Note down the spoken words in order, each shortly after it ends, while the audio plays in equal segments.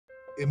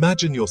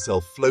Imagine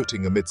yourself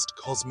floating amidst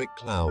cosmic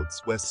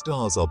clouds where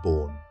stars are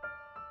born.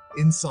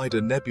 Inside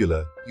a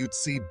nebula, you'd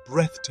see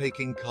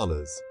breathtaking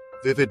colors,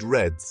 vivid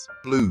reds,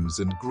 blues,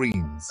 and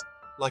greens,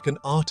 like an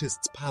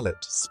artist's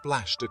palette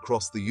splashed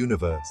across the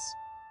universe.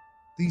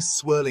 These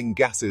swirling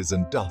gases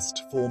and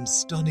dust form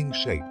stunning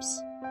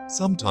shapes,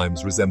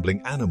 sometimes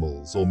resembling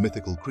animals or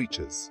mythical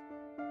creatures.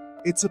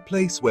 It's a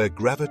place where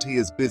gravity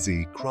is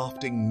busy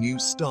crafting new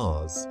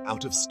stars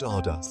out of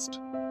stardust.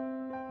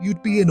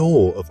 You'd be in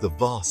awe of the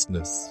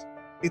vastness.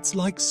 It's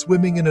like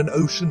swimming in an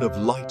ocean of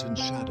light and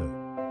shadow.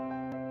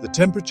 The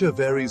temperature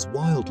varies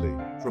wildly,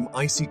 from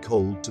icy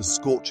cold to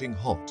scorching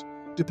hot,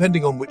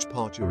 depending on which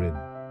part you're in.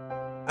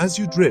 As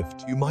you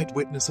drift, you might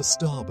witness a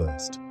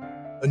starburst,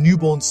 a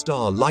newborn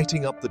star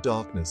lighting up the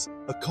darkness,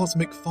 a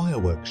cosmic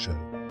fireworks show.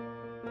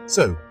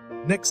 So,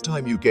 next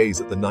time you gaze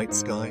at the night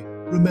sky,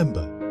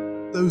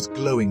 remember, those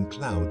glowing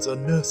clouds are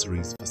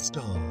nurseries for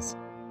stars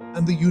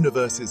and the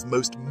universe's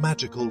most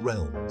magical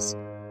realms.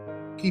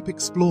 Keep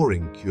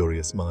exploring,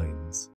 curious minds.